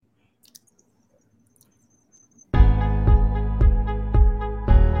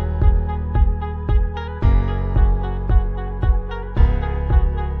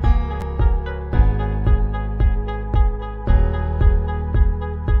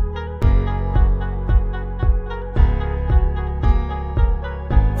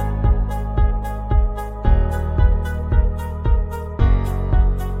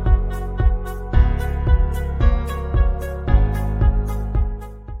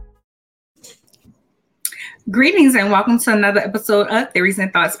Greetings and welcome to another episode of Theories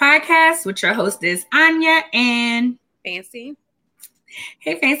and Thoughts podcast with your host is Anya and Fancy.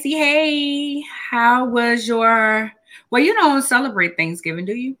 hey Fancy, hey, how was your you don't celebrate Thanksgiving,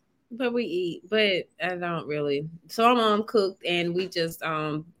 do you? But we eat, but I don't really. So our mom cooked and we just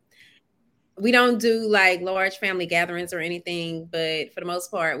we don't do like large family gatherings or anything, but for the most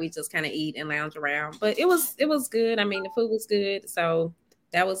part we just kind of eat and lounge around. But it was good. I mean the food was good, so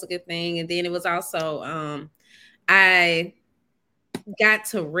that was a good thing. And then it was also I got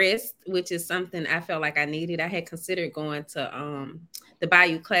to rest, which is something I felt like I needed. I had considered going to the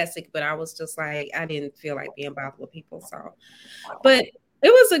Bayou Classic, but I was just like I didn't feel like being bothered with people. So but it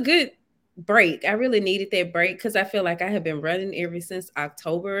was a good break. I really needed that break because I feel like I have been running ever since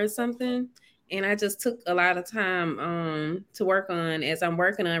October or something. And I just took a lot of time to work on as I'm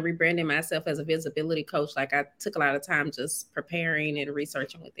working on rebranding myself as a visibility coach. Like I took a lot of time just preparing and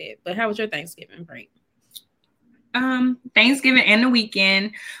researching with it. But how was your Thanksgiving break? Thanksgiving and the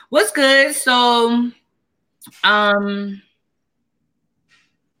weekend was good. So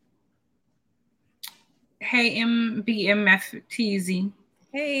hey MBMFTZ.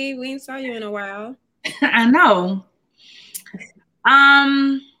 Hey, we ain't saw you in a while. I know.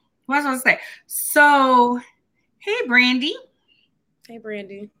 What was I supposed to say? So hey Brandy. Hey,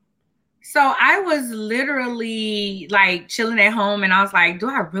 Brandy. So I was literally like chilling at home and I was like, do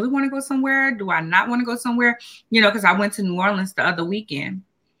I really want to go somewhere? Do I not want to go somewhere? Because I went to New Orleans the other weekend.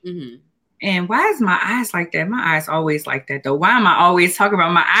 Mm-hmm. And why is my eyes like that? My eyes always like that though. Why am I always talking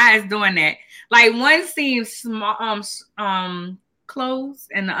about my eyes doing that? Like one seems small,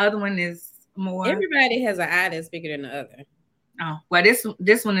 closed, and the other one is more. Everybody has an eye that's bigger than the other. Oh, well,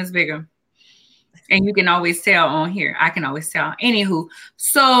 this one is bigger, and you can always tell on here. I can always tell. Anywho,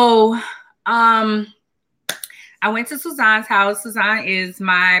 so I went to Suzanne's house. Suzanne is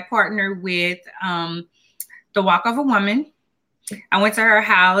my partner with the Walk of a Woman. I went to her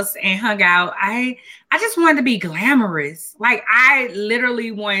house and hung out. I just wanted to be glamorous. Like I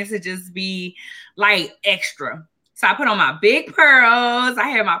literally wanted to just be like extra. So I put on my big pearls. I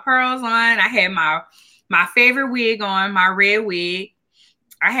had my pearls on. I had my favorite wig on, my red wig.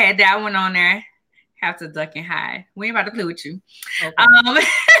 I had that one on there. Have to duck and hide. We ain't about to play with you. Okay.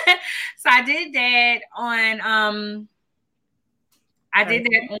 So I did that on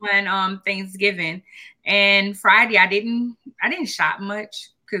Thanksgiving, and Friday I didn't shop much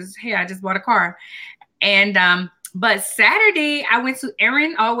because hey, I just bought a car. And but Saturday I went to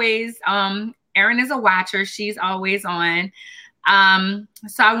Erin. Always Erin is a watcher. She's always on. So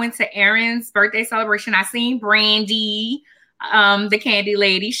I went to Erin's birthday celebration. I seen Brandy, the candy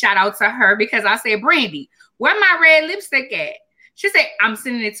lady. Shout out to her because I said, Brandy, where my red lipstick at? She said, I'm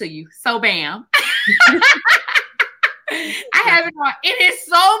sending it to you. So bam. I have it on. It is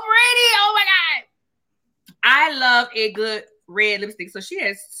so pretty. Oh my God. I love a good red lipstick. So she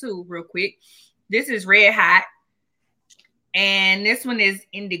has two real quick. This is Red Hot. And this one is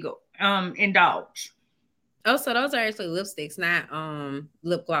Indigo. Indulge. Oh, so those are actually lipsticks, not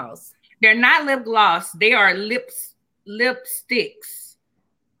lip gloss. They're not lip gloss. They are lipsticks.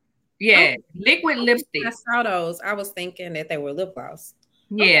 Yeah, liquid lipsticks. I saw those. I was thinking that they were lip gloss.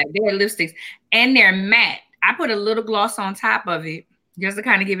 Yeah, they're lipsticks. And they're matte. I put a little gloss on top of it just to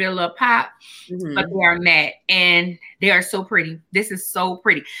kind of give it a little pop. Mm-hmm. But they are matte and they are so pretty. This is so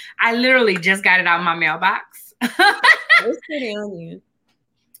pretty. I literally just got it out of my mailbox. It's pretty on you.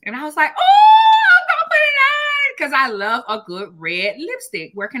 And I was like, oh, I'm gonna put it on because I love a good red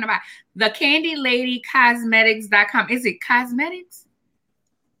lipstick. Where can I buy? The Candy Lady Cosmetics.com. Is it cosmetics?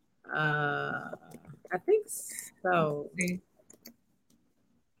 I think so.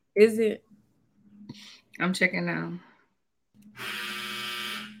 Is it? I'm checking now.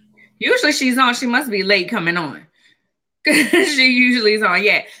 Usually she's on. She must be late coming on. She usually is on.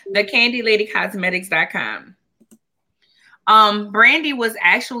 Yeah. The Candy Lady Cosmetics.com. Brandy was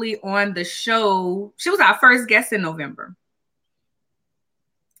actually on the show. She was our first guest in November.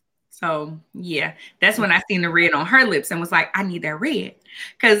 So yeah, that's when I seen the red on her lips and was like, I need that red.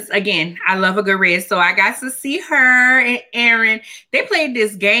 Because again, I love a good red. So I got to see her and Erin. They played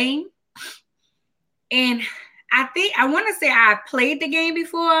this game. And I want to say I played the game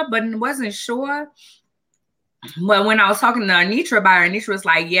before, but wasn't sure. But when I was talking to Anitra about it, Anitra was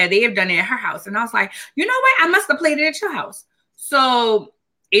like, yeah, they have done it at her house. And I was like, you know what? I must have played it at your house. So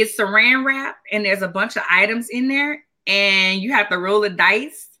it's saran wrap and there's a bunch of items in there and you have to roll the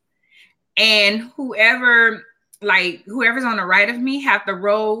dice. And whoever's on the right of me have to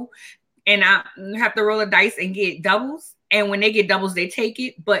roll, and I have to roll a dice and get doubles. And when they get doubles, they take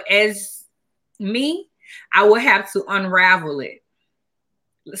it. But as me, I will have to unravel it.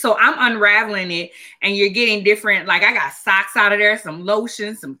 So I'm unraveling it, and you're getting different. Like I got socks out of there, some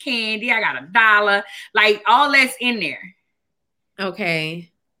lotion, some candy. I got $1, like all that's in there.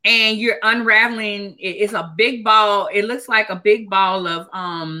 Okay. And you're unraveling. It's a big ball. It looks like a big ball of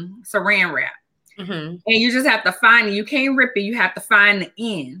saran wrap, and you just have to find it. You can't rip it. You have to find the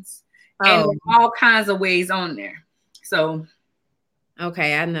ends, and there's all kinds of ways on there. So.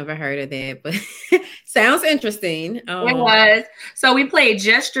 Okay, I never heard of that, but sounds interesting. It was. So we played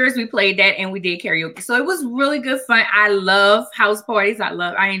gestures, we played that, and we did karaoke. So it was really good fun. I love house parties.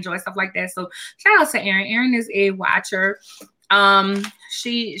 I enjoy stuff like that. So shout out to Erin. Erin is a watcher.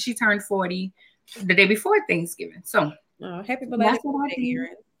 She turned 40 the day before Thanksgiving. So happy belated birthday,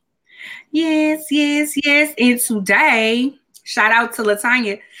 Erin. Yes. And today, shout out to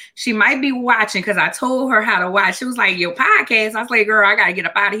Latanya. She might be watching because I told her how to watch. She was like, your podcast. I was like, girl, I got to get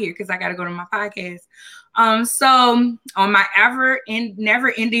up out of here because I got to go to my podcast. So on my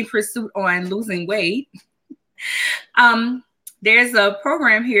never-ending pursuit on losing weight, there's a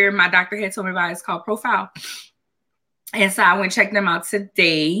program here my doctor had told me about. It's called Profile. And so I went and checked them out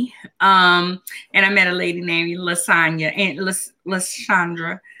today. And I met a lady named Lasagna and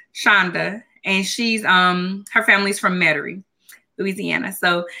Shonda. And she's her family's from Metairie, Louisiana.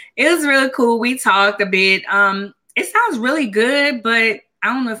 So it was really cool. We talked a bit. It sounds really good, but I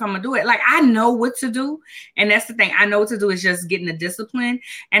don't know if I'm gonna do it. Like I know what to do, and that's the thing. I know what to do is just getting the discipline.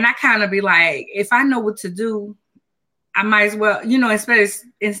 And I kind of be like, if I know what to do, I might as well,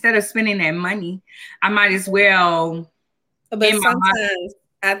 instead of spending that money, I might as well. But sometimes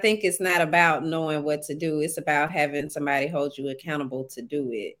I think it's not about knowing what to do. It's about having somebody hold you accountable to do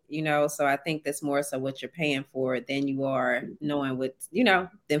it, So I think that's more so what you're paying for than you are knowing what,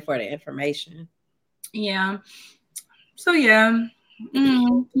 than for the information. Yeah. So, yeah,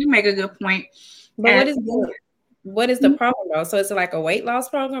 you make a good point. But what is the program though? So it's like a weight loss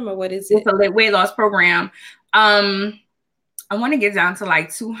program or what is it? It's a weight loss program. I want to get down to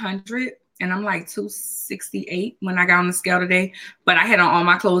like 200. And I'm like 268 when I got on the scale today, but I had on all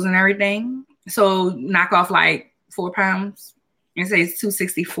my clothes and everything. So knock off like 4 pounds and say it's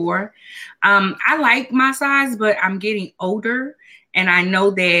 264. I like my size, but I'm getting older. And I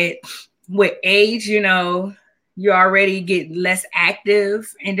know that with age, you already get less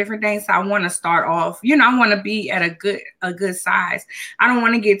active and different things. So I want to start off, I want to be at a good size. I don't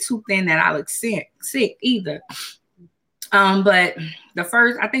want to get too thin that I look sick either. But the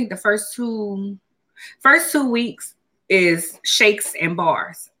first 2 weeks is shakes and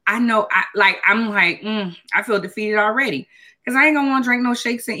bars. I know I feel defeated already because I ain't gonna want to drink no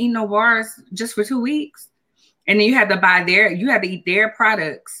shakes and eat no bars just for 2 weeks. And then you have to eat their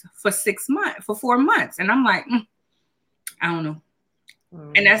products for 4 months. And I'm like, I don't know.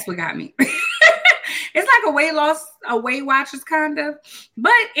 And that's what got me. It's like a Weight Watchers kind of,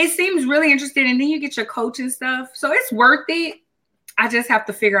 but it seems really interesting. And then you get your coach and stuff. So it's worth it. I just have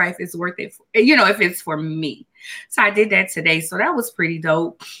to figure out if it's worth it, if it's for me. So I did that today. So that was pretty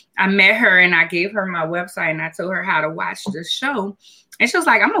dope. I met her and I gave her my website and I told her how to watch the show. And she was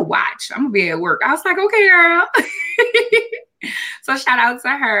like, I'm going to watch. I'm going to be at work. I was like, okay, girl. So shout out to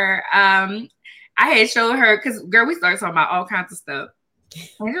her. I had showed her because, girl, we started talking about all kinds of stuff.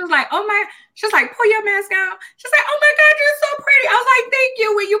 And she was like, she's like, pull your mask out. She's like, oh my God, you're so pretty. I was like, thank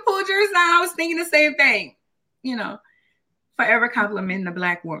you. When you pulled yours out, I was thinking the same thing. Forever complimenting the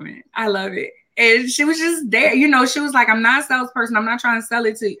Black woman. I love it. And she was just there. She was like, I'm not a salesperson. I'm not trying to sell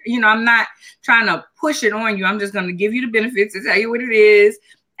it to you. I'm not trying to push it on you. I'm just going to give you the benefits and tell you what it is.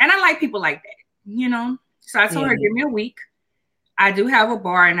 And I like people like that, So I told her, give me a week. I do have a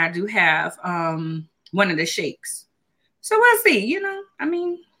bar and I do have one of the shakes. So we'll see,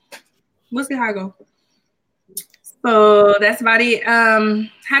 we'll see how I go. So that's about it.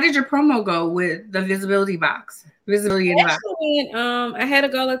 How did your promo go with the visibility box? Actually, I had a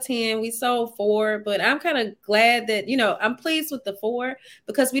goal of 10. We sold 4, but I'm kind of glad that, I'm pleased with the 4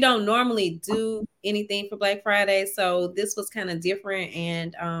 because we don't normally do anything for Black Friday. So this was kind of different.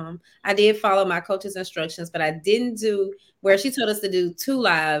 And I did follow my coach's instructions, but I didn't do where she told us to do 2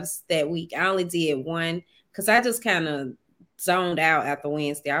 lives that week. I only did 1. Because I just kind of zoned out after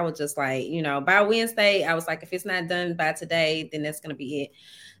Wednesday. I was just like, by Wednesday, I was like, if it's not done by today, then that's going to be it.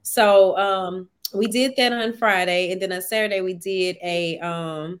 So we did that on Friday. And then on Saturday, we did a,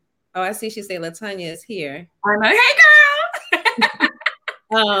 I see she said Latanya is here. I'm like, hey, girl.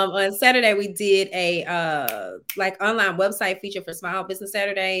 On Saturday, we did a online website feature for Small Business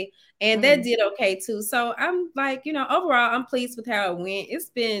Saturday. And that did okay too. So I'm like, overall, I'm pleased with how it went. It's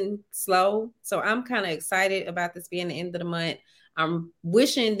been slow. So I'm kind of excited about this being the end of the month. I'm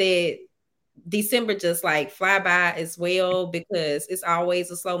wishing that December just like fly by as well because it's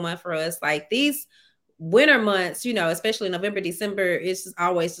always a slow month for us. Like these winter months, especially November, December, it's just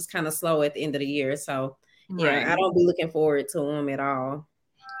always just kind of slow at the end of the year. So yeah, Right. I don't be looking forward to them at all.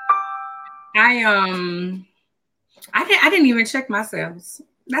 I didn't even check myself.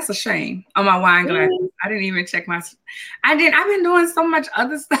 That's a shame on my wine glasses. Mm. I didn't even check my. I've been doing so much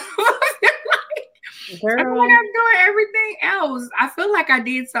other stuff. I feel like I'm doing everything else. I feel like I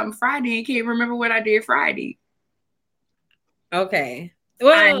did something Friday and can't remember what I did Friday. Okay.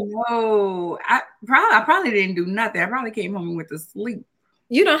 Well, I know. I probably didn't do nothing. I probably came home and went to sleep.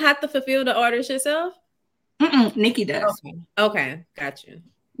 You don't have to fulfill the orders yourself? Nikki does. Okay. Got you.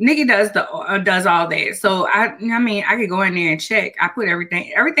 Nikki does does all that. So I could go in there and check. I put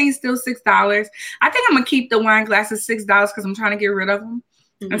everything. Everything's still $6. I think I'm gonna keep the wine glasses $6 because I'm trying to get rid of them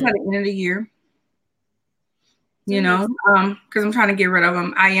until the end of the year. Because I'm trying to get rid of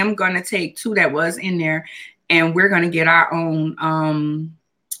them. I am gonna take 2 that was in there, and we're gonna get our own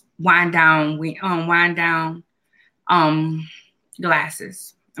wind down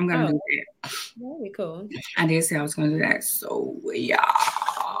glasses. I'm gonna do that. Very cool. I did say I was gonna do that. So yeah,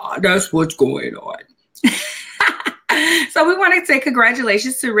 that's what's going on. So we want to say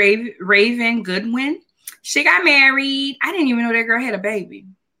congratulations to Raven Goodwin. She got married. I didn't even know that girl had a baby.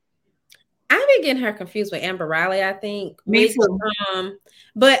 I've been getting her confused with Amber Riley, I think. Me too.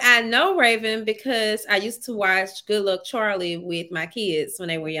 But I know Raven because I used to watch Good Luck Charlie with my kids when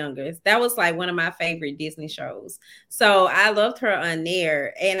they were younger. That was like one of my favorite Disney shows. So I loved her on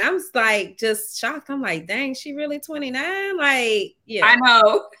there. And I'm like just shocked. I'm like, dang, she really 29? Like, yeah. I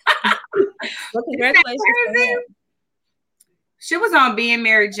know. Well, congratulations. She was on Being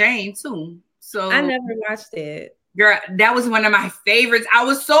Mary Jane too. So I never watched it. Girl, that was one of my favorites. I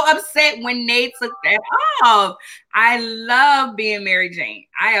was so upset when they took that off. I love Being Mary Jane.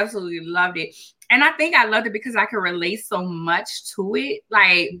 I absolutely loved it. And I think I loved it because I could relate so much to it.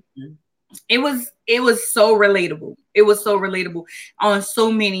 Like it was so relatable. It was so relatable on so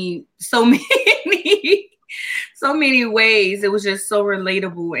many ways. It was just so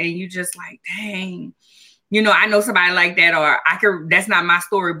relatable. And you just like, dang. I know somebody like that, or that's not my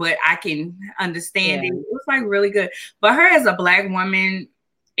story, but I can understand it. It was like really good. But her as a Black woman,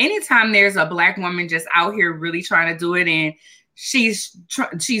 anytime there's a Black woman just out here really trying to do it and she's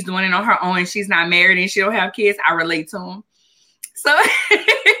doing it on her own and she's not married and she don't have kids, I relate to them. So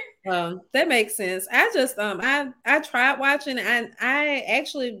that makes sense. I just I tried watching and I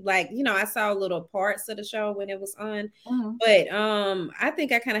actually I saw little parts of the show when it was on. But I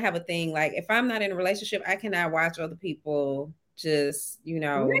think I kind of have a thing like if I'm not in a relationship, I cannot watch other people just really?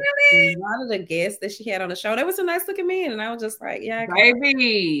 A lot of the guests that she had on the show, they were some nice looking men, and I was just like, yeah,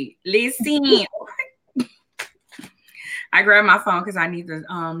 baby, listen. I grabbed my phone because I need to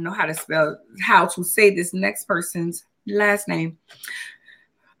know how to say this next person's last name.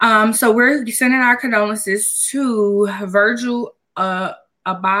 So we're sending our condolences to Virgil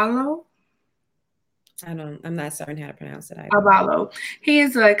Abloh. I'm not certain how to pronounce it either. Abloh. He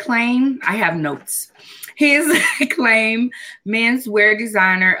is acclaimed. I have notes. He is acclaimed menswear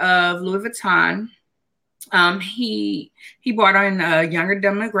designer of Louis Vuitton. He brought on a younger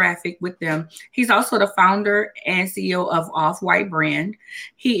demographic with them. He's also the founder and CEO of Off-White brand.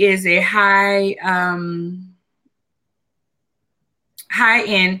 He is a high-end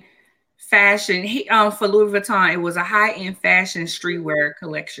fashion. For Louis Vuitton, it was a high-end fashion streetwear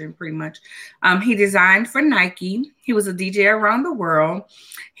collection, pretty much. He designed for Nike. He was a DJ around the world.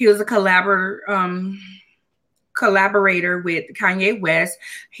 He was a collaborator with Kanye West.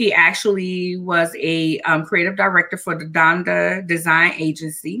 He actually was a creative director for the Donda Design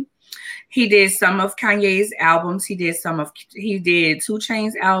Agency. He did some of Kanye's albums. He did 2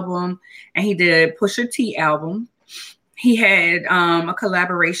 Chainz album, and he did Pusha T album. He had a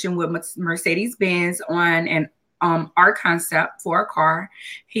collaboration with Mercedes-Benz on an art concept for a car.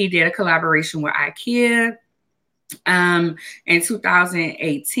 He did a collaboration with IKEA. In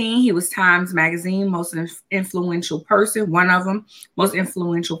 2018, he was Times Magazine most influential person, one of them, most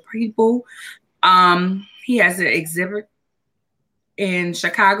influential people. He has an exhibit in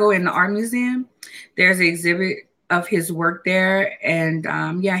Chicago in the Art Museum. There's an exhibit of his work there. And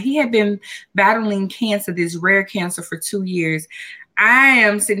he had been battling cancer, this rare cancer, for 2 years. I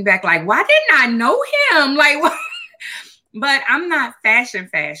am sitting back like, why didn't I know him? Like, what? But I'm not fashion,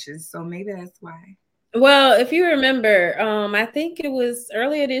 so maybe that's why. Well, if you remember, I think it was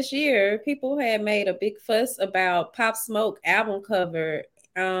earlier this year, people had made a big fuss about Pop Smoke album cover.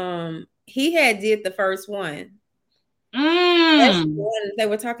 He had did the first one. That's the one they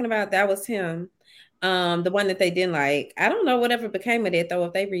were talking about. That was him. The one that they didn't like. I don't know whatever became of it though,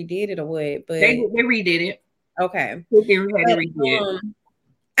 if they redid it or what, but They redid it. okay. They had to redo it.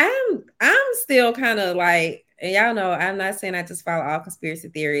 I'm still kind of like, and y'all know I'm not saying I just follow all conspiracy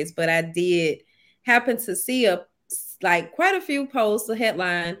theories, but I did happen to see quite a few posts, a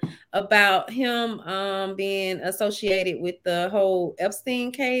headline about him being associated with the whole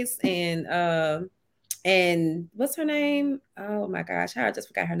Epstein case and what's her name? Oh my gosh, I just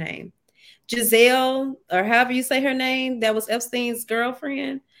forgot her name. Giselle, or however you say her name, that was Epstein's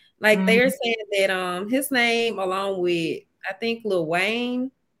girlfriend. Like they're saying that his name, along with I think Lil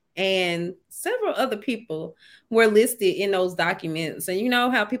Wayne and several other people, were listed in those documents. And you know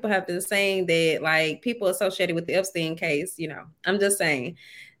how people have been saying that, like, people associated with the Epstein case, I'm just saying.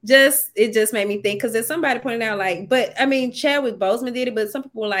 It just made me think, because there's somebody pointing out, like, but I mean, Chadwick Boseman did it, but some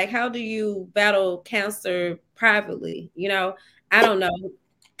people were like, how do you battle cancer privately? I don't know.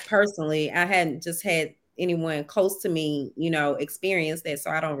 Personally, I hadn't just had anyone close to me, experience that,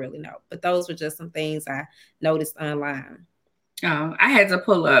 so I don't really know. But those were just some things I noticed online. Oh, I had to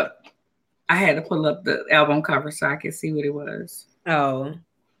pull up the album cover so I could see what it was. Oh.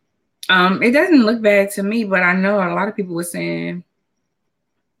 It doesn't look bad to me, but I know a lot of people were saying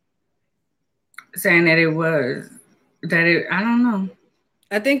that I don't know.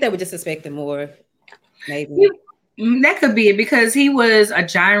 I think they were just expecting more, maybe. That could be it, because he was a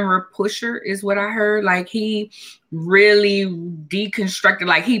genre pusher, is what I heard. Like, he really deconstructed,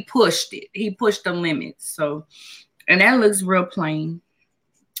 like he pushed it. He pushed the limits. So, and that looks real plain.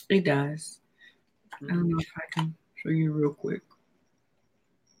 It does. I don't know if I can show you real quick.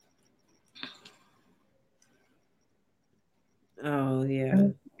 Oh, yeah.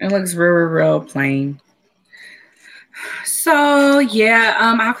 It looks real plain. So, yeah,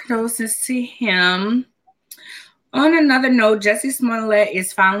 our condolences to him. On another note, Jussie Smollett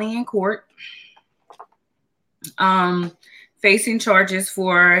is finally in court, facing charges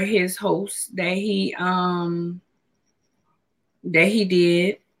for his host that he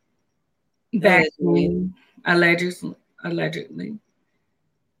did back when, allegedly.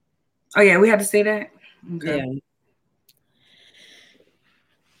 Oh yeah, we have to say that. Okay. Yeah.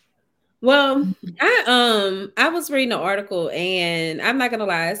 Well, I was reading an article, and I'm not gonna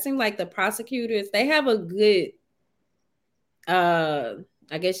lie, it seemed like the prosecutors, they have a good I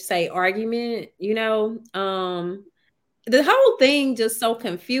guess you say argument, the whole thing just so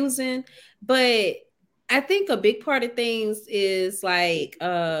confusing. But I think a big part of things is like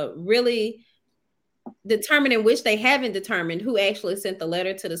really determining, which they haven't determined, who actually sent the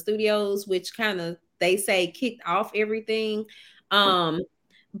letter to the studios, which kind of, they say, kicked off everything.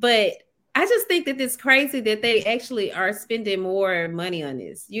 But I just think that it's crazy that they actually are spending more money on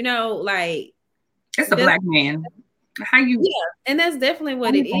this. Like, it's a black man. How you? Yeah, and that's definitely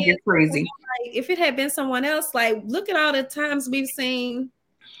what it is. Crazy. Like, if it had been someone else, like, look at all the times we've seen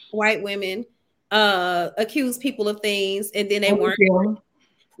white women accuse people of things, and then they weren't,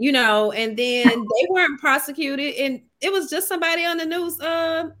 and then they weren't prosecuted, and it was just somebody on the news.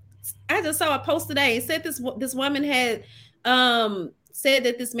 I just saw a post today. It said this woman had said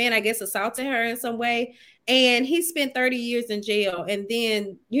that this man, I guess, assaulted her in some way, and he spent 30 years in jail. And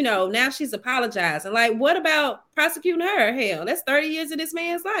then, now she's apologizing. Like, what about prosecuting her? Hell, that's 30 years of this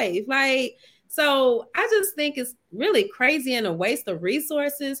man's life. Like, so I just think it's really crazy and a waste of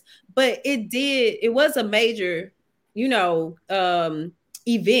resources. But it was a major, event,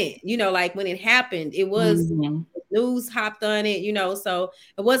 like when it happened, it was news hopped on it, so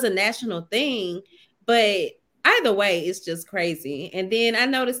it was a national thing. But either way, it's just crazy. And then I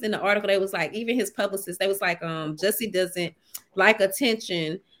noticed in the article, they was like, even his publicist, they was like, Jussie doesn't like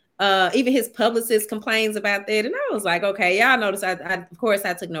attention. Even his publicist complains about that. And I was like, okay, y'all notice. I of course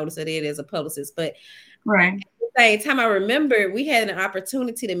I took notice of it as a publicist, but right. At the same time, I remember we had an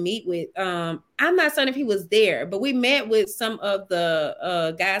opportunity to meet with, I'm not certain if he was there, but we met with some of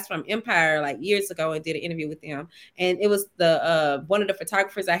the guys from Empire like years ago and did an interview with them. And it was the one of the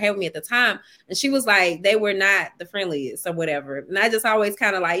photographers I had with me at the time. And she was like, they were not the friendliest or whatever. And I just always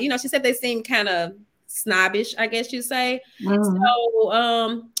kind of like, she said they seemed kind of snobbish, I guess you say. So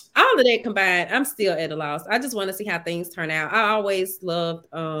all of that combined, I'm still at a loss. I just want to see how things turn out. I always loved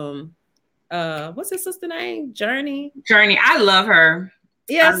what's his sister name? Journey. I love her.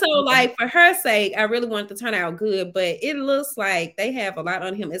 Yeah, so like for her sake, I really want it to turn out good, but it looks like they have a lot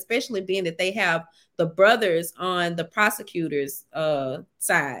on him, especially being that they have the brothers on the prosecutor's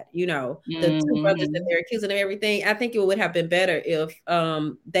side, the two brothers that they're accusing of everything. I think it would have been better if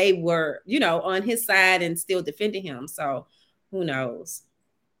they were, on his side and still defending him. So who knows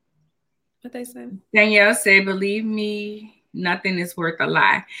what they say? Danielle said, believe me, nothing is worth a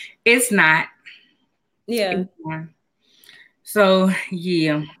lie. It's not. Yeah. So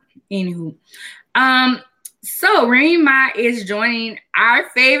yeah. Anywho, so Remy Ma is joining our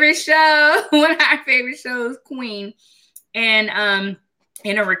favorite show, one of our favorite shows, Queen, and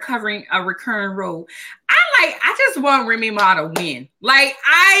in a recurring role. I just want Remy Ma to win. Like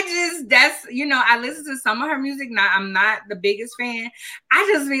that's I listen to some of her music. I'm not the biggest fan.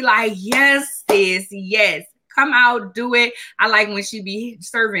 I just be like, yes, sis, yes. Come out, do it. I like when she be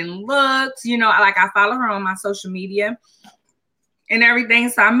serving looks, I follow her on my social media and everything.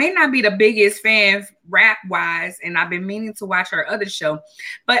 So I may not be the biggest fan rap wise, and I've been meaning to watch her other show.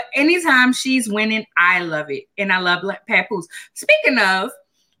 But anytime she's winning, I love it. And I love Papoose. Speaking of,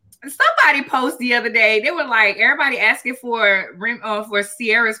 somebody posted the other day, they were like, everybody asking for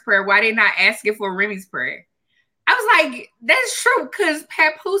Sierra's prayer. Why they not asking for Remy's prayer? I was like, that's true, because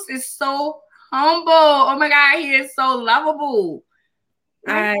Papoose is so humble. Oh my God, he is so lovable.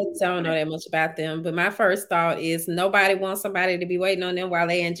 I don't know that much about them, but my first thought is nobody wants somebody to be waiting on them while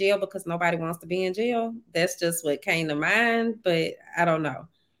they're in jail because nobody wants to be in jail. That's just what came to mind, but I don't know.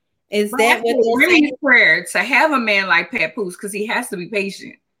 Is that what Remy's prayer to have a man like Papoose, because he has to be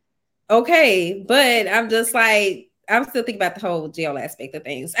patient? Okay, but I'm just like, I'm still thinking about the whole jail aspect of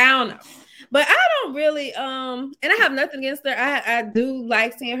things. I don't know. But I don't really, and I have nothing against her. I do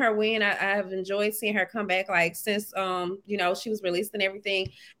like seeing her win. I have enjoyed seeing her come back, like since she was released and everything.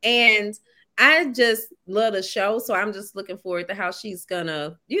 And I just love the show. So I'm just looking forward to how she's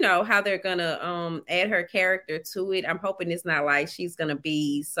gonna, how they're gonna add her character to it. I'm hoping it's not like she's gonna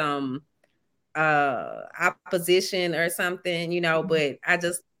be some opposition or something, but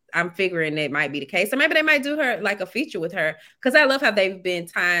I'm figuring that might be the case. So maybe they might do her like a feature with her, because I love how they've been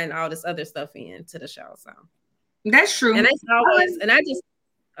tying all this other stuff into the show. So that's true. And that's always, and I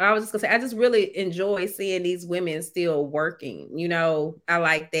was just gonna say, I just really enjoy seeing these women still working. I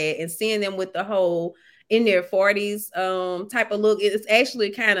like that, and seeing them with the whole in their 40s type of look. It's actually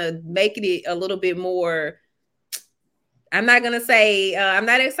kind of making it a little bit more. I'm not gonna say I'm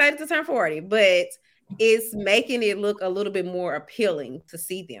not excited to turn 40, but it's making it look a little bit more appealing to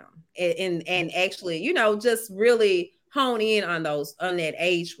see them and actually, just really hone in on that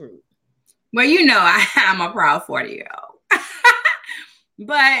age group. Well, I'm a proud 40-year-old.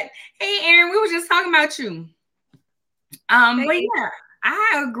 But hey, Erin, we were just talking about you. But yeah,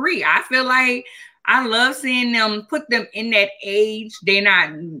 I agree. I feel like I love seeing them, put them in that age. They're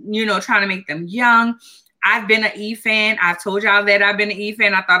not, trying to make them young. I've been an Eve fan. I've told y'all that I've been an Eve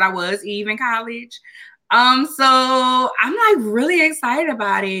fan. I thought I was Eve in college. So I'm like really excited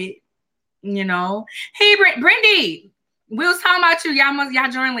about it. Hey, Brandy, we was talking about you.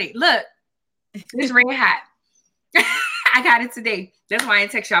 Y'all joined late. Look, it's red hot. I got it today. That's why I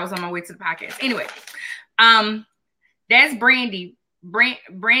didn't text you. I was on my way to the podcast. Anyway, that's Brandy.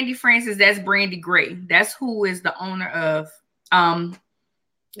 Brandy Francis. That's Brandy Gray. That's who is the owner of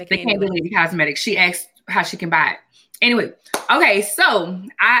the Candy Lady Cosmetics. She asked how she can buy it. Anyway, okay, so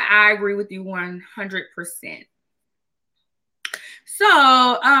I agree with you 100%. So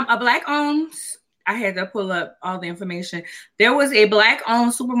a Black-owned, I had to pull up all the information. There was a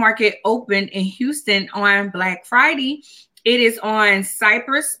Black-owned supermarket opened in Houston on Black Friday. It is on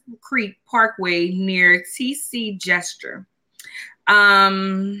Cypress Creek Parkway near TC Gesture.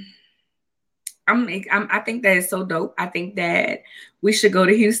 I think that is so dope. I think that we should go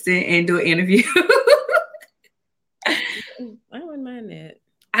to Houston and do an interview. I wouldn't mind that.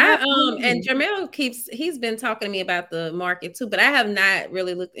 And Jamel he's been talking to me about the market too, but I have not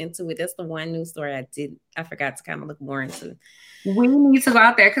really looked into it. That's the one news story I forgot to kind of look more into. We need to go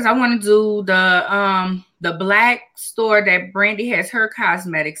out there because I want to do the Black store that Brandy has her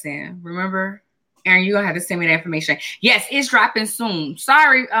cosmetics in. Remember? Erin, you're gonna have to send me the information. Yes, it's dropping soon.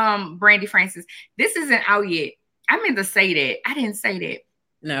 Sorry, Brandy Francis. This isn't out yet. I meant to say that. I didn't say that.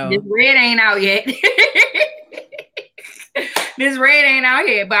 No. This red ain't out yet. This red ain't out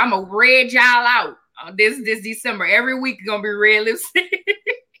here, but I'm gonna red y'all out this December. Every week gonna be red lipstick.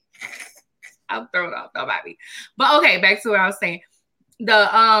 I'll throw it off, nobody. But okay, back to what I was saying.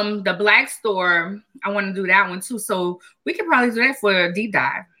 The Black store, I want to do that one too. So we could probably do that for a deep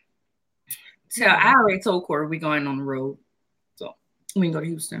dive. So I already told Corey we're going on the road. So we can go to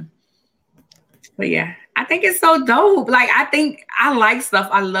Houston. But yeah, I think it's so dope. Like, I think I like stuff.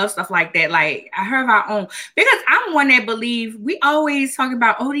 I love stuff like that. Like, I heard our own. Because I'm one that believe we always talk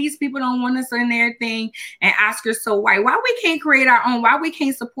about, oh, these people don't want us in their thing. And Oscar's so white. Why we can't create our own? Why we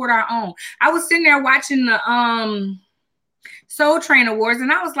can't support our own? I was sitting there watching the Soul Train Awards.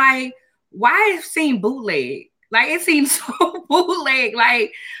 And I was like, why it seemed bootleg? Like, it seems so bootleg.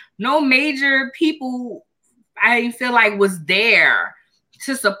 Like, no major people I feel like was there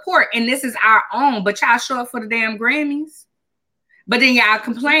to support, and this is our own, but y'all show up for the damn Grammys. But then y'all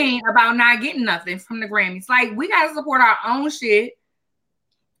complain about not getting nothing from the Grammys. Like, we gotta support our own shit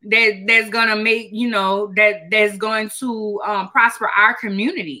that's gonna make, that's going to prosper our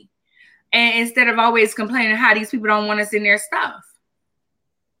community. And instead of always complaining how these people don't want us in their stuff.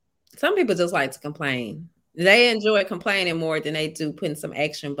 Some people just like to complain. They enjoy complaining more than they do putting some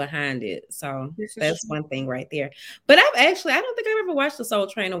action behind it. So that's one thing right there. But I don't think I've ever watched the Soul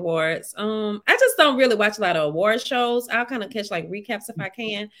Train Awards. I just don't really watch a lot of award shows. I'll kind of catch like recaps if I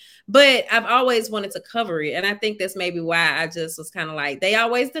can. But I've always wanted to cover it. And I think that's maybe why I just was kind of like, they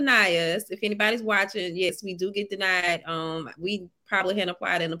always deny us. If anybody's watching, yes, we do get denied. We probably hadn't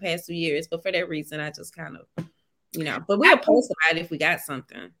applied in the past 2 years. But for that reason, I just kind of, but we'll post about it if we got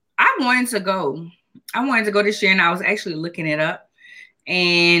something. I wanted to go this year, and I was actually looking it up,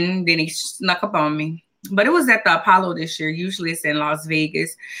 and then he snuck up on me. But it was at the Apollo this year. Usually it's in Las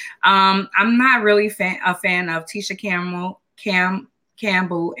Vegas. I'm not really a fan of Tisha Campbell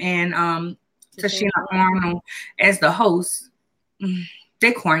and Tashina Arnold as the host.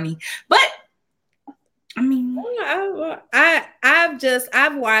 They're corny, but I mean,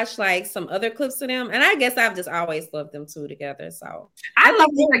 I've watched like some other clips of them, and I guess I've just always loved them two together. So I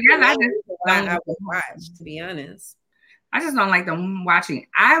love them together. I would watch, to be honest. I just don't like them watching.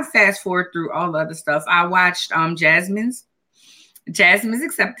 I fast forward through all the other stuff. I watched Jasmine's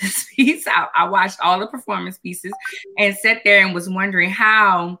acceptance piece. I watched all the performance pieces and sat there and was wondering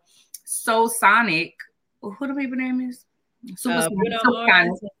how Soul Sonic, who the people name is?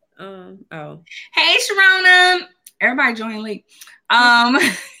 Hey Sharona, everybody join late. Had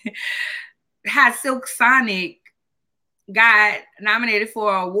Silk Sonic got nominated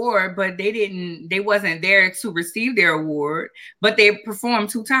for an award, but they wasn't there to receive their award, but they performed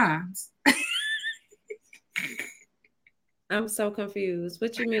 2 times. I'm so confused.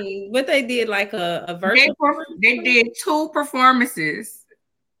 What you mean? What they did, like a virtual? They did 2 performances.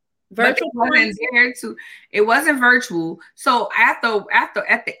 Virtual, it wasn't virtual. So at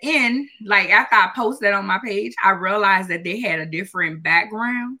the end, like after I posted that on my page, I realized that they had a different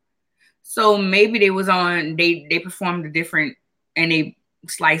background. So maybe they performed a different, and they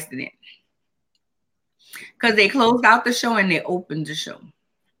sliced it in. Because they closed out the show and they opened the show.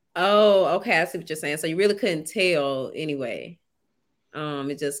 Oh, okay. I see what you're saying. So you really couldn't tell anyway.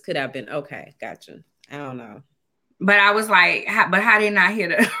 It just could have been, okay, gotcha. I don't know. But I was like, how they not here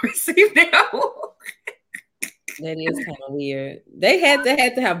to receive their award? That is kind of weird. They had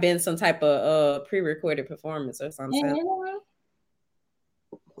to have been some type of pre-recorded performance or something. Mm-hmm.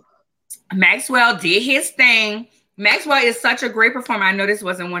 Maxwell did his thing. Maxwell is such a great performer. I know this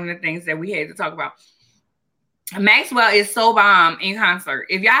wasn't one of the things that we had to talk about. Maxwell is so bomb in concert.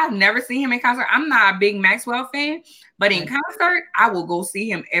 If y'all have never seen him in concert, I'm not a big Maxwell fan, but in concert, I will go see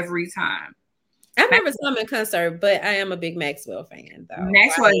him every time. I've never saw him in concert, but I am a big Maxwell fan, though.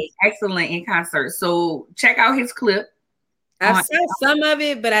 Maxwell is excellent in concert. So check out his clip. I saw some of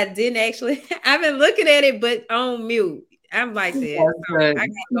it, but I didn't actually. I've been looking at it, but on mute. I'm like this. So I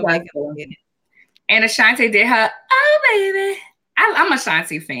can't go back and look at it. And Ashanti did her, oh, baby. I'm a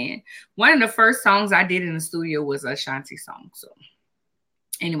Ashanti fan. One of the first songs I did in the studio was a Ashanti song. So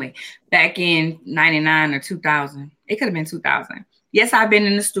anyway, back in 99 or 2000. It could have been 2000. Yes, I've been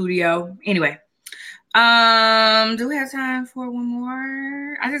in the studio. Anyway. Do we have time for one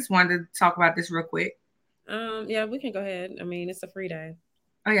more? I just wanted to talk about this real quick. Yeah, we can go ahead. I mean, it's a free day.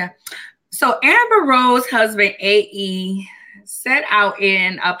 Oh yeah. So Amber Rose's husband AE sent out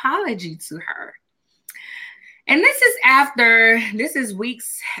an apology to her. And this is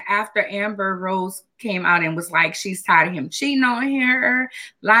weeks after Amber Rose came out and was like, she's tired of him cheating on her,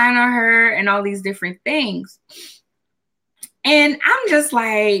 lying on her, and all these different things. And I'm just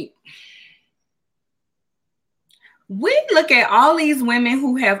like, we look at all these women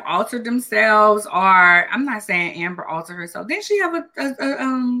who have altered themselves, or I'm not saying Amber altered herself. Didn't she have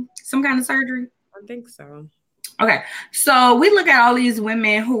some kind of surgery? I think so. Okay, so we look at all these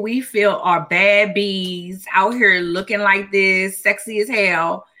women who we feel are bad bees out here looking like this, sexy as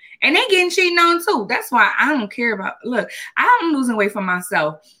hell, and they getting cheated on too. That's why I don't care about. Look, I'm losing weight for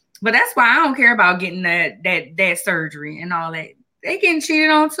myself, but that's why I don't care about getting that surgery and all that. They getting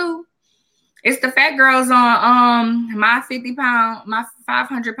cheated on too. It's the fat girls on my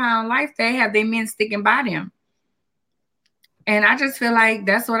 500-pound life. They have their men sticking by them. And I just feel like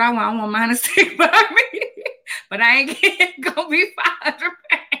that's what I want. I want mine to stick by me. But I ain't gonna be 500 pounds.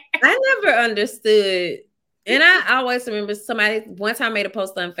 I never understood. And I always remember somebody one time made a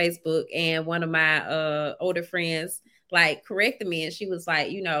post on Facebook, and one of my older friends like corrected me, and she was like,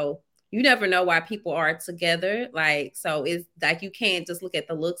 you never know why people are together. Like, so it's like you can't just look at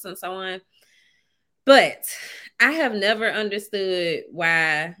the looks and so on. But I have never understood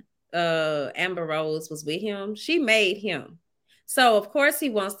why Amber Rose was with him. She made him. So of course he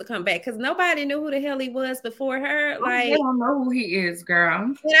wants to come back because nobody knew who the hell he was before her. I Like, don't know who he is, girl.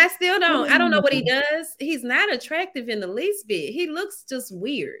 and I still don't. I don't know what he does. He's not attractive in the least bit. He looks just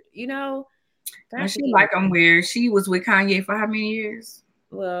weird, you know. Well, she like him weird. She was with Kanye for how many years?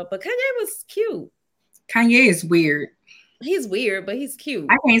 Well, but Kanye was cute. Kanye is weird. He's weird, but he's cute.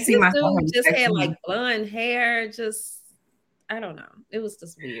 I can't see this myself. Dude just had like blonde hair. Just, I don't know. It was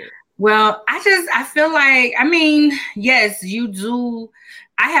just weird. Well, I feel like, I mean, yes, you do.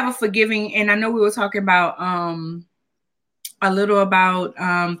 I have a forgiving, and I know we were talking about a little about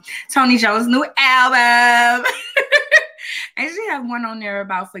Tony Jones' new album. And she have one on there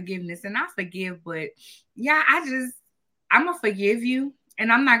about forgiveness, and I forgive, but yeah, I'm gonna forgive you.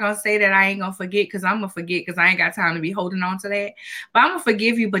 And I'm not going to say that I ain't going to forget because I'm going to forget because I ain't got time to be holding on to that. But I'm going to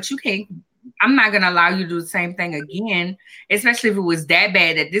forgive you, but I'm not going to allow you to do the same thing again, especially if it was that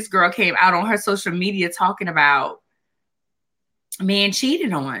bad that this girl came out on her social media talking about man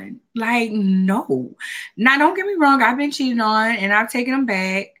cheated on. Like, no. Now, don't get me wrong. I've been cheated on and I've taken them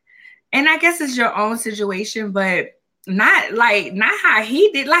back. And I guess it's your own situation, but not how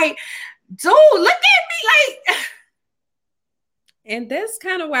he did. Like, dude, look at me like... And that's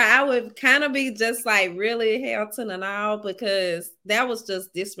kind of why I would kind of be just like really Hilton and all, because that was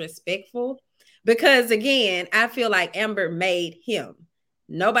just disrespectful. Because again, I feel like Amber made him.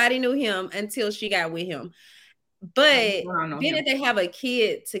 Nobody knew him until she got with him. But being that they have a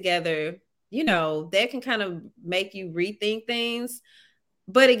kid together, you know, that can kind of make you rethink things.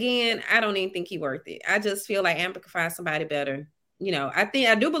 But again, I don't even think he worth it. I just feel like Amber could find somebody better. You know, I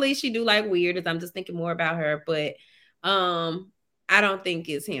do believe she do like weird. I'm just thinking more about her, but I don't think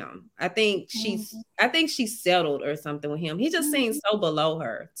it's him. I think she's settled or something with him. He just seems so below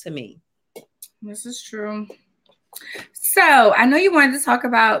her to me. This is true. So I know you wanted to talk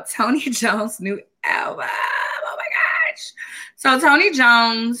about Tony Jones' new album. Oh my gosh. So Tony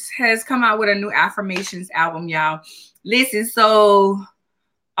Jones has come out with a new affirmations album, y'all. Listen, so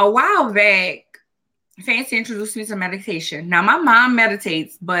a while back, Fancy introduced me to meditation. Now, my mom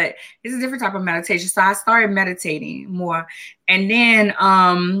meditates, but it's a different type of meditation. So I started meditating more. And then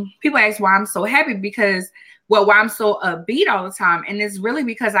people ask why I'm so happy why I'm so upbeat all the time. And it's really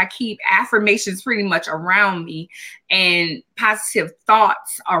because I keep affirmations pretty much around me and positive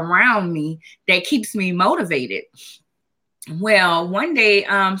thoughts around me that keeps me motivated. Well, one day,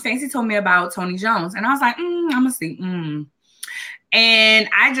 Fancy told me about Tony Jones. And I was like, I'm going to see. And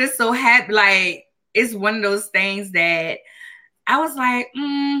I just so happy, like, it's one of those things that I was like,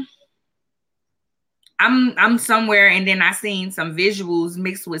 I'm somewhere, and then I seen some visuals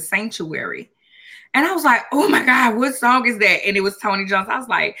mixed with Sanctuary. And I was like, oh my God, what song is that? And it was Tony Jones. I was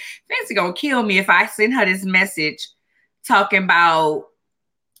like, Fancy gonna kill me if I send her this message talking about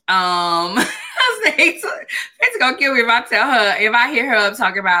Fancy gonna kill me if I hear her up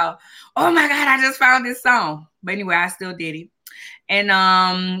talking about, oh my God, I just found this song. But anyway, I still did it. And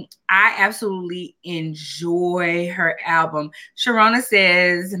I absolutely enjoy her album. Sharona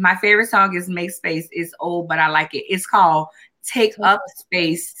says, my favorite song is Make Space. It's old, but I like it. It's called Take Up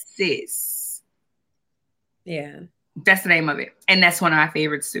Space, Sis. Yeah. That's the name of it. And that's one of my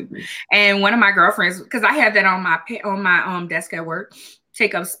favorites too. And one of my girlfriends, because I have that on my desk at work,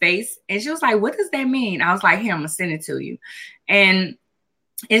 Take Up Space. And she was like, what does that mean? I was like, here, I'm going to send it to you. And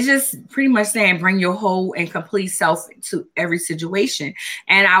it's just pretty much saying bring your whole and complete self to every situation.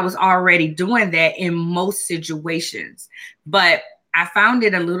 And I was already doing that in most situations. But I found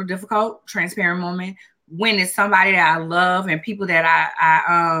it a little difficult, transparent moment, when it's somebody that I love and people that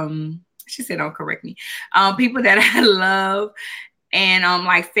I she said, don't correct me. People that I love and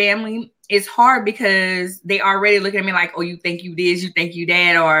like family. It's hard because they already look at me like, oh, you think you this, you think you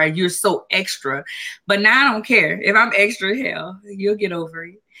that, or you're so extra. But now I don't care. If I'm extra, hell, you'll get over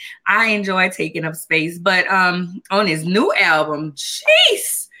it. I enjoy taking up space. But on his new album,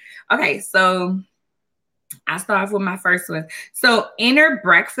 jeez. Okay, so I start off with my first one. So Inner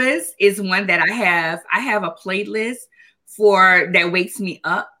Breakfast is one that I have. I have a playlist for that wakes me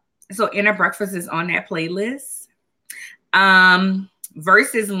up. So Inner Breakfast is on that playlist.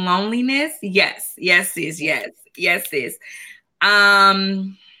 Versus Loneliness. Yes, sis.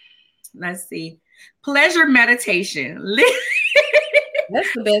 Let's see. Pleasure Meditation.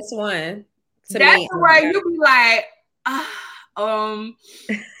 That's the best one. That's where you be like, I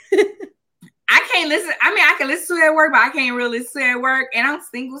can't listen. I mean, I can listen to it at work, but I can't really listen to it at work. And I'm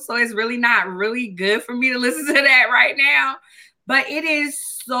single, so it's really not really good for me to listen to that right now. but it is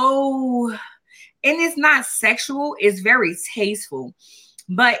so, and it's not sexual, it's very tasteful,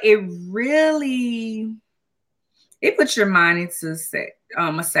 but it really, it puts your mind into a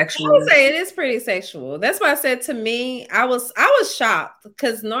sexual. I would say it is pretty sexual. That's why I said, to me, I was shocked,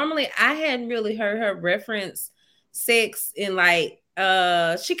 because normally I hadn't really heard her reference sex in like,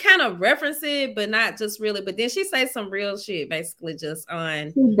 she kind of referenced it, but not just really. But then she says some real shit, basically just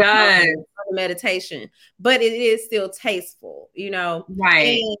on, She does. on meditation. But it is still tasteful, you know.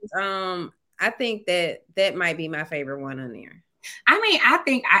 Right. And I think that might be my favorite one on there. I mean, I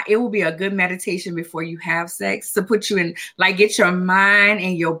think it will be a good meditation before you have sex, to put you in, like, get your mind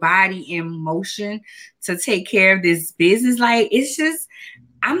and your body in motion to take care of this business. Like, it's just,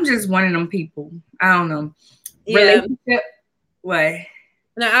 I'm just one of them people. I don't know. Yeah. Relationship. What?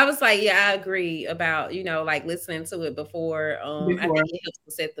 No, I was like, yeah, I agree about, you know, like listening to it before. I think it helps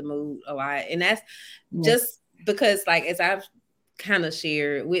to set the mood a lot. And that's just because, like, as I've kind of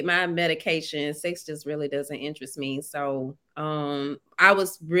shared with my medication, sex just really doesn't interest me. So I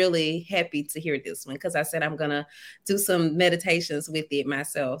was really happy to hear this one, because I said I'm gonna do some meditations with it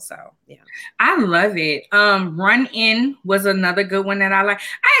myself. So yeah, I love it. Run In was another good one that I like.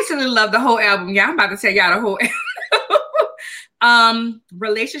 I actually love the whole album. Yeah, I'm about to tell y'all the whole album.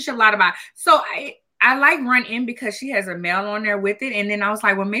 Relationship Lullaby. So I like Run In because she has a male on there with it, and then I was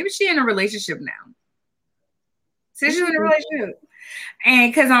like, well, maybe she's in a relationship now. Since she's in a relationship.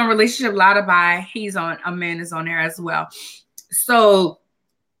 And because on Relationship Lullaby, a man is on there as well. So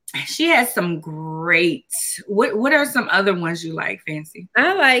she has some great, what are some other ones you like, Fancy?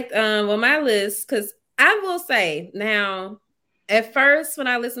 I liked, well, my list, because I will say now, at first when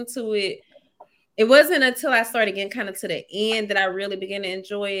I listened to it, it wasn't until I started getting kind of to the end that I really began to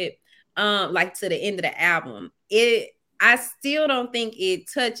enjoy it. Like to the end of the album. I still don't think it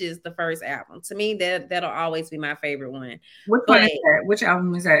touches the first album. To me, that'll always be my favorite one. Which one is that? Which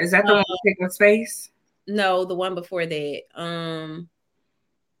album is that? Is that the one with Take Up Space? No, the one before that.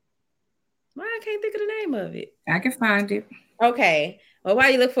 Why I can't think of the name of it. I can find it. Okay. Well, while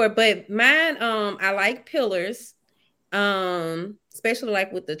you look for it, but mine, I like Pillars. Especially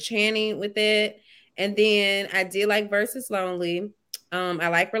like with the chanting with it. And then I did like Versus Lonely. I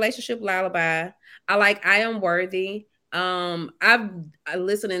like Relationship Lullaby. I like I Am Worthy. I'm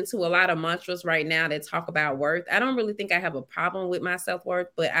listening to a lot of mantras right now that talk about worth. I don't really think I have a problem with my self-worth,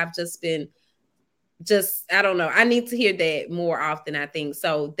 but I've just been I don't know. I need to hear that more often, I think.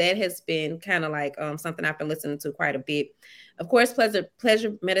 So that has been kind of like something I've been listening to quite a bit. Of course,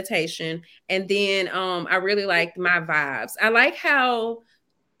 pleasure meditation. And then I really liked My Vibes. I like how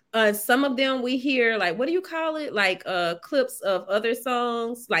some of them we hear, like, what do you call it? Like clips of other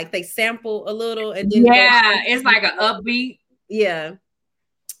songs, like they sample a little and then it's like an upbeat. Yeah.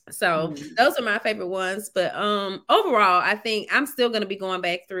 So those are my favorite ones. But overall, I think I'm still going to be going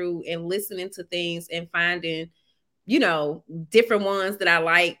back through and listening to things and finding, you know, different ones that I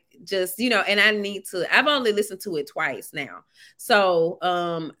like. Just, you know, and I've only listened to it twice now. So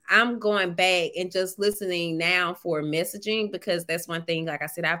I'm going back and just listening now for messaging, because that's one thing, like I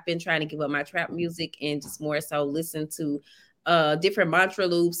said, I've been trying to give up my trap music and just more so listen to different mantra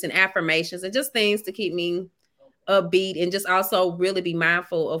loops and affirmations and just things to keep me upbeat, and just also really be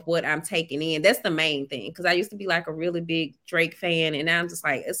mindful of what I'm taking in. That's the main thing, because I used to be like a really big Drake fan, and now I'm just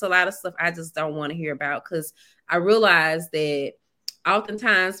like, it's a lot of stuff I just don't want to hear about, because I realize that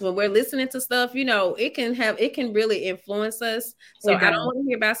oftentimes when we're listening to stuff, you know, it can really influence us. So I don't want to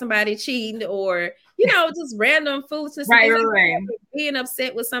hear about somebody cheating or, you know, just random foolishness. Right. Being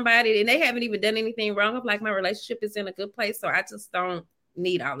upset with somebody and they haven't even done anything wrong. I'm like, my relationship is in a good place, so I just don't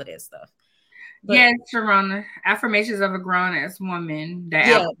need all of that stuff. But, yes, Sharona, Affirmations of a Grown-Ass Woman.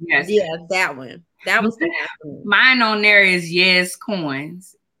 Yeah, that one. That was the one. Mine on there is Yes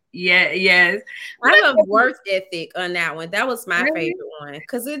Coins. Yeah, yes. I love Work Ethic on that one. That was my favorite one,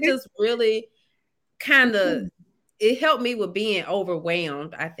 because it just really kind of, it helped me with being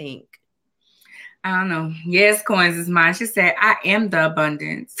overwhelmed, I think. I don't know. Yes Coins is mine. She said, I am the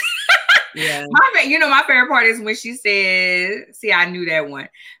abundance. Yeah. My favorite part is when she said, see, I knew that one.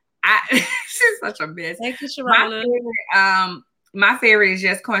 She's such a mess. Thank you, Sharona. My favorite is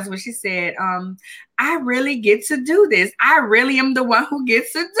Just Coins when she said, I really get to do this. I really am the one who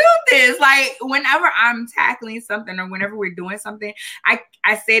gets to do this. Like, whenever I'm tackling something or whenever we're doing something, I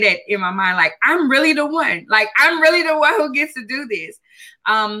say that in my mind, like, I'm really the one. Like, I'm really the one who gets to do this.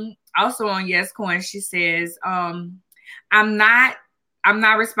 Also on Yes Coins, she says, I'm not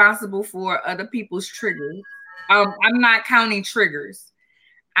responsible for other people's triggers. I'm not counting triggers.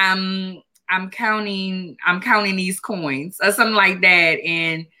 I'm counting these coins or something like that.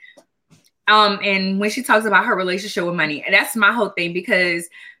 And And when she talks about her relationship with money, and that's my whole thing, because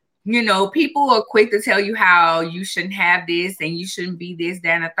you know, people are quick to tell you how you shouldn't have this and you shouldn't be this,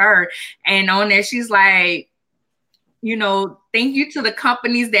 that, and a third. And on there, she's like, you know, thank you to the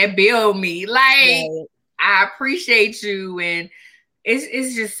companies that build me. Like, right. I appreciate you. And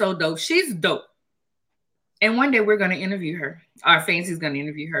it's just so dope. She's dope. And one day we're going to interview her. Our Fancy's going to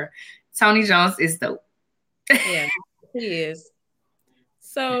interview her. Toni Jones is dope. Yeah, he is.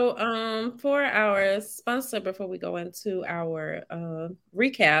 So for our sponsor, before we go into our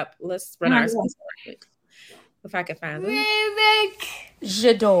recap, let's run our sponsor quick. If I can find them.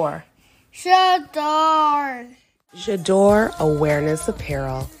 J'adore. J'adore Awareness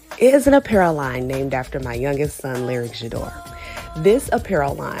Apparel is an apparel line named after my youngest son, Lyric J'adore. This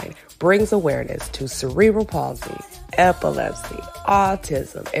apparel line brings awareness to cerebral palsy, epilepsy,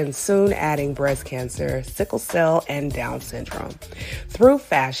 autism, and soon adding breast cancer, sickle cell, and Down syndrome. Through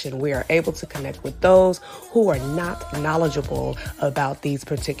fashion, we are able to connect with those who are not knowledgeable about these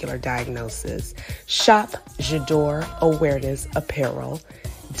particular diagnoses. Shop J'adore Awareness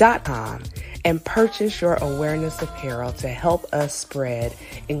Apparel.com and purchase your awareness apparel to help us spread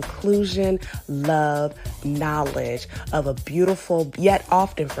inclusion, love, knowledge of a beautiful yet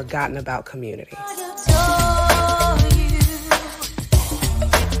often forgotten about community.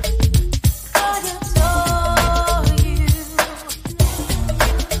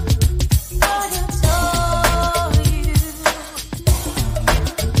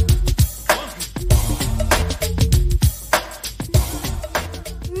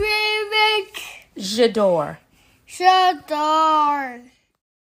 J'adore.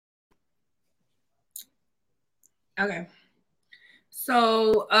 Okay.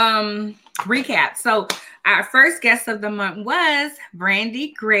 So, recap. So, our first guest of the month was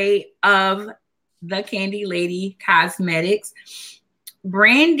Brandy Gray of the Candy Lady Cosmetics.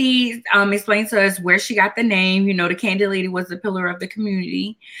 Brandy explained to us where she got the name. You know, the Candy Lady was the pillar of the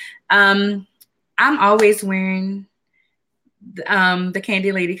community. I'm always wearing the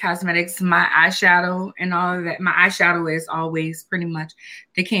Candy Lady Cosmetics, my eyeshadow and all of that. My eyeshadow is always pretty much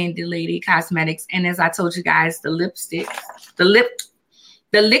the Candy Lady Cosmetics. And as I told you guys, the lipsticks, the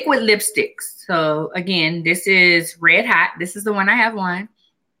liquid lipsticks. So again, this is Red Hot. This is the one I have on.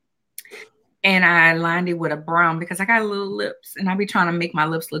 And I lined it with a brown because I got little lips and I be trying to make my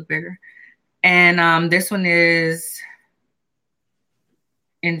lips look bigger. And this one is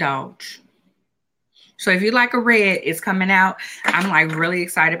Indulge. So if you like a red, it's coming out. I'm like really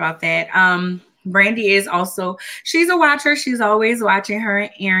excited about that. Brandy is also, she's a watcher. She's always watching her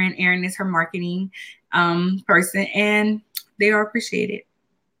and Erin. Erin is her marketing person, and they are appreciated.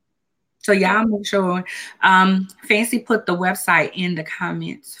 So y'all make sure Fancy put the website in the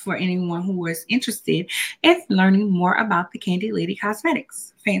comments for anyone who is interested in learning more about the Candy Lady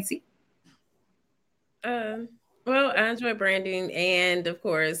Cosmetics. Fancy. Well, I enjoy branding, and of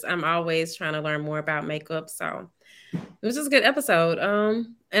course, I'm always trying to learn more about makeup. So it was just a good episode.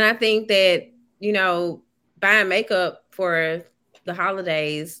 And I think that, you know, buying makeup for the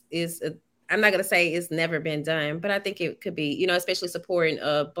holidays is, I'm not going to say it's never been done, but I think it could be, you know, especially supporting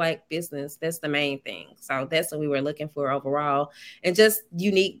a Black business. That's the main thing. So that's what we were looking for overall, and just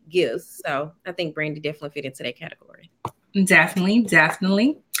unique gifts. So I think Brandy definitely fit into that category.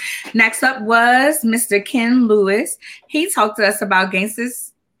 Definitely. Next up was Mr. Ken Lewis. He talked to us about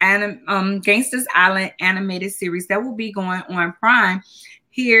Gangsta's Island animated series that will be going on Prime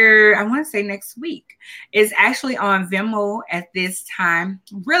here, I want to say next week. It's actually on Vimeo at this time.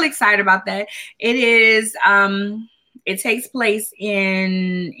 Really excited about that. It is, it takes place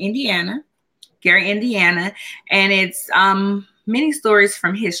in Indiana, Gary, Indiana, and it's many stories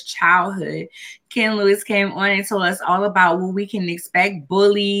from his childhood. Ken Lewis came on and told us all about what we can expect,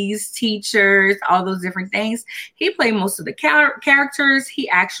 bullies, teachers, all those different things. He played most of the characters. He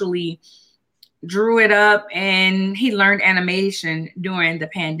actually drew it up, and he learned animation during the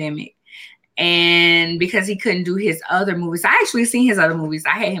pandemic. And because he couldn't do his other movies, I actually seen his other movies.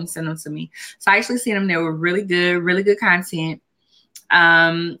 I had him send them to me. So I actually seen them. They were really good content.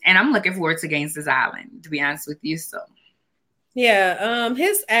 And I'm looking forward to Gangsta's Island, to be honest with you. So yeah,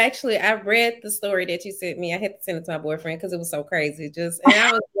 I read the story that you sent me. I had to send it to my boyfriend because it was so crazy. And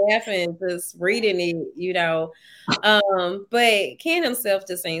I was laughing just reading it, you know. But Ken himself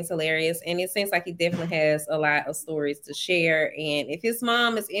just seems hilarious, and it seems like he definitely has a lot of stories to share. And if his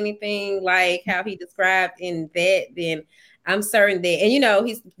mom is anything like how he described in that, then I'm certain that, and you know,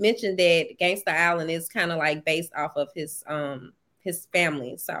 he's mentioned that Gangsta Island is kind of like based off of his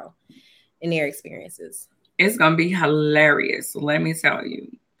family, so in their experiences. It's going to be hilarious. Let me tell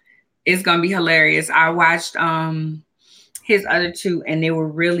you. It's going to be hilarious. I watched his other two, and they were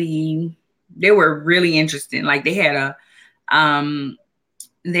really They were really interesting. Like they had a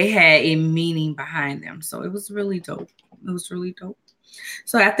meaning behind them. So it was really dope. It was really dope.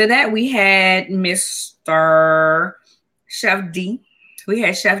 So after that, we had Mr. Chef D. We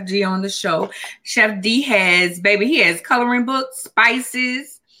had Chef D on the show. Chef D he has coloring books,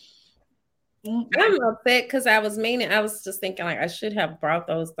 spices. I'm upset because I was just thinking like I should have brought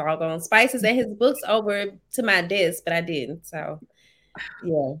those doggone spices and his books over to my desk, but I didn't. So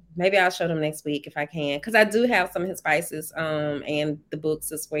yeah, maybe I'll show them next week if I can, because I do have some of his spices and the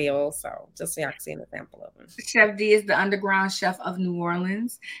books as well. So just so y'all can see an example of them. Chef D is the underground chef of New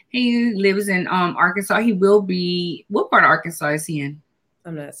Orleans. He lives in Arkansas. He will be, what part of Arkansas is he in?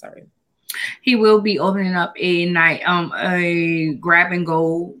 I'm not sorry. He will be opening up a grab and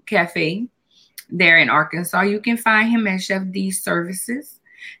go cafe there in Arkansas. You can find him at Chef D Services.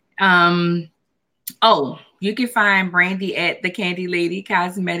 You can find Brandy at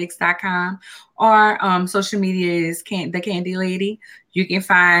thecandylady.cosmetics.com, or social media is The Candy Lady. You can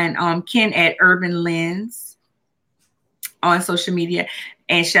find Ken at Urban Lens on social media,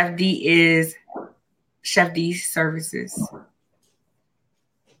 and Chef D is Chef D Services.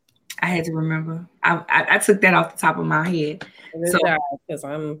 I had to remember. I took that off the top of my head. Because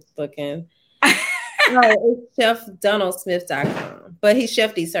I'm looking. No, it's chefdonaldsmith.com, but he's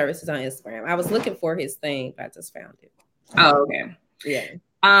Chef D Services on Instagram. I was looking for his thing, but I just found it. Oh, okay. Yeah.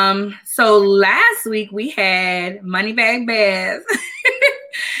 So last week we had Moneybag Baz.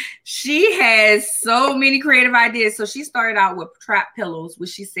 She has so many creative ideas. So she started out with trap pillows, which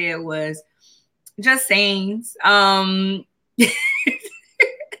she said was just sayings. I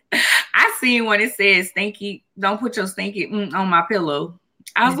seen one, it says stinky, don't put your stinky on my pillow.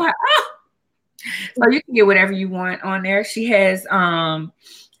 I was like, oh. So you can get whatever you want on there. She has a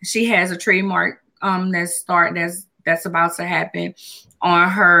trademark that's about to happen on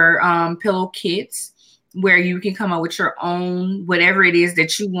her pillow kits, where you can come up with your own whatever it is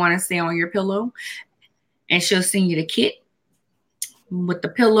that you want to say on your pillow, and she'll send you the kit with the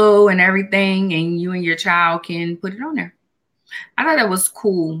pillow and everything, and you and your child can put it on there. I thought that was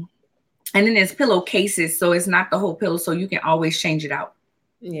cool. And then there's pillow cases, so it's not the whole pillow, so you can always change it out.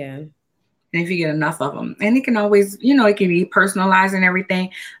 Yeah. And if you get enough of them, and it can always, it can be personalized and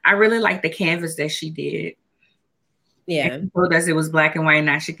everything. I really like the canvas that she did. Yeah. Told us it was black and white.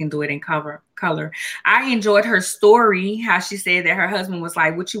 Now she can do it in color. I enjoyed her story, how she said that her husband was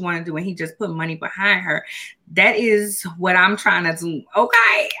like, what you want to do? And he just put money behind her. That is what I'm trying to do. Okay.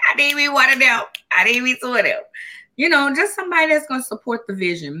 I didn't be one of them. I didn't be two of them. Just somebody that's going to support the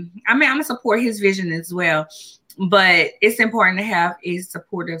vision. I mean, I'm going to support his vision as well. But it's important to have a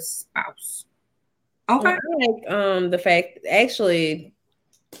supportive spouse. Okay. I like the fact, actually,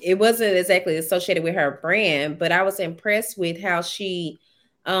 it wasn't exactly associated with her brand, but I was impressed with how she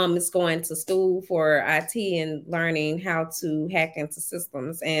is going to school for IT and learning how to hack into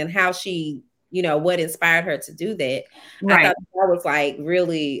systems, and how she, what inspired her to do that. Right. I thought that was like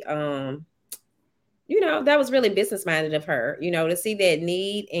really, that was really business minded of her, to see that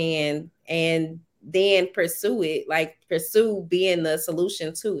need and then pursue being the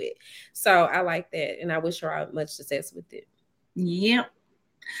solution to it. So I like that, and I wish her much success with it. Yep.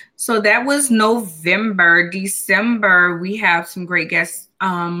 So that was November. December, we have some great guests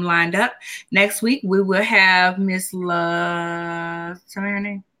lined up. Next week we will have Miss tell me her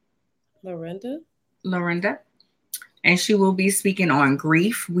name. Lorinda. And she will be speaking on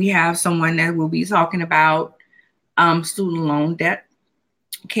grief. We have someone that will be talking about student loan debt.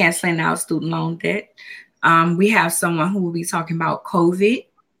 Canceling out student loan debt. We have someone who will be talking about COVID.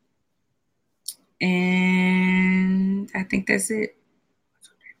 And I think that's it.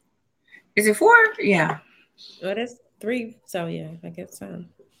 Is it 4? Yeah. Well, that's 3. So yeah, I guess so.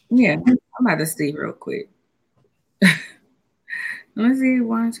 Yeah. I'm about to see real quick. Let me see.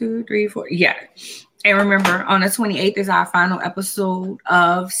 1, 2, 3, 4. Yeah. And remember, on the 28th is our final episode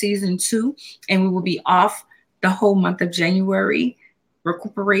of season 2. And we will be off the whole month of January,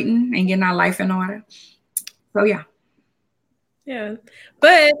 recuperating and getting our life in order. So yeah.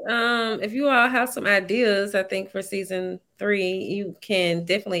 But if you all have some ideas, I think for season 3, you can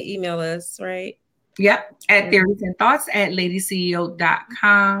definitely email us, right? Yep, at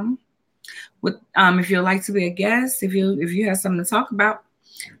theoriesandthoughts@ladyceo.com. With if you'd like to be a guest, if you have something to talk about,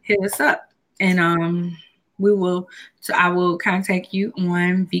 hit us up, and I will contact you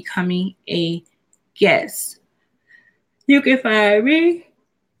on becoming a guest. You can find me.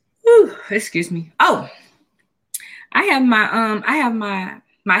 Excuse me. Oh, I have my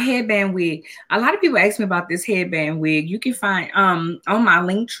headband wig. A lot of people ask me about this headband wig. You can find on my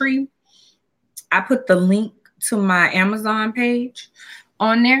Linktree. I put the link to my Amazon page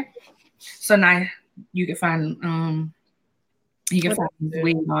on there. So now you can find this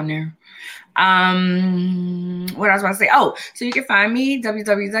wig on there. What I was about to say. Oh, so you can find me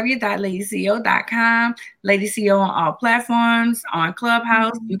www.ladyceo.com, Lady CEO on all platforms, on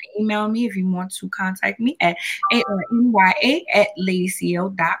Clubhouse. You can email me if you want to contact me at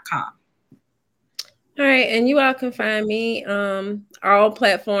ARNYA@ladyceo.com. All right, and you all can find me all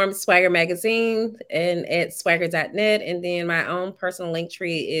platforms, Swagger Magazine and at swagger.net, and then my own personal link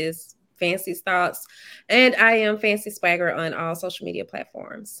tree is Fancy Thoughts, and I am Fancy Swagger on all social media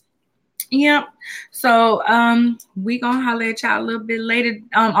platforms. Yep. So we gonna holler at y'all a little bit later.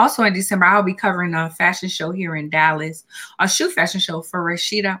 Also in December, I'll be covering a fashion show here in Dallas, a shoe fashion show for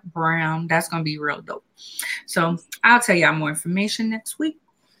Rashida Brown. That's gonna be real dope. So I'll tell y'all more information next week.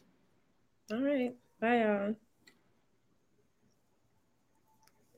 All right. Bye, y'all.